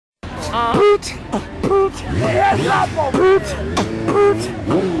Poot. Poot. Poot.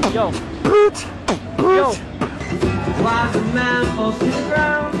 Poot. Yo. Poot. Yo.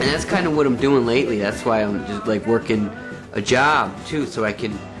 And that's kind of what I'm doing lately. That's why I'm just like working a job too, so I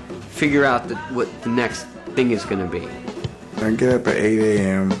can figure out what the next thing is going to be. I get up at 8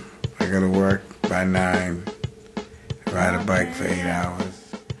 a.m. I go to work by 9. Ride a bike for 8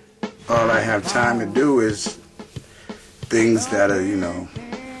 hours. All I have time to do is things that are, you know,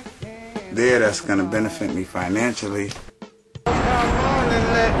 there that's going to benefit me financially. Come on and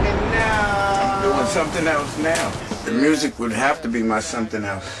let me know. I'm doing something else now. The music would have to be my something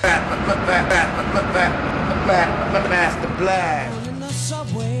else. Master Blast.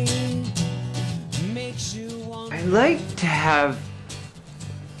 I like to have,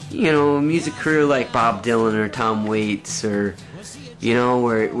 you know, a music career like Bob Dylan or Tom Waits, or, you know,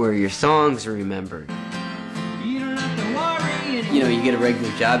 where your songs are remembered. You know, you get a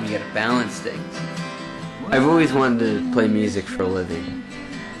regular job, you gotta balance things. I've always wanted to play music for a living.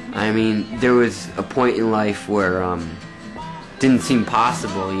 I mean, there was a point in life where didn't seem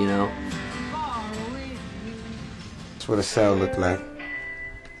possible, you know. That's what a cell looked like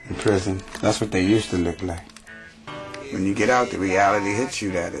in prison. That's what they used to look like. When you get out, the reality hits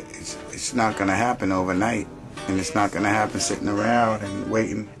you that it's not going to happen overnight, and it's not going to happen sitting around and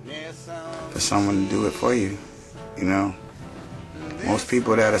waiting for someone to do it for you, you know. Most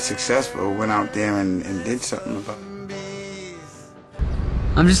people that are successful went out there and did something about it.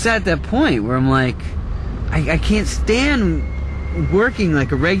 I'm just at that point where I'm like, I can't stand working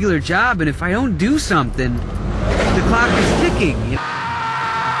like a regular job, and if I don't do something, the clock is ticking, you know?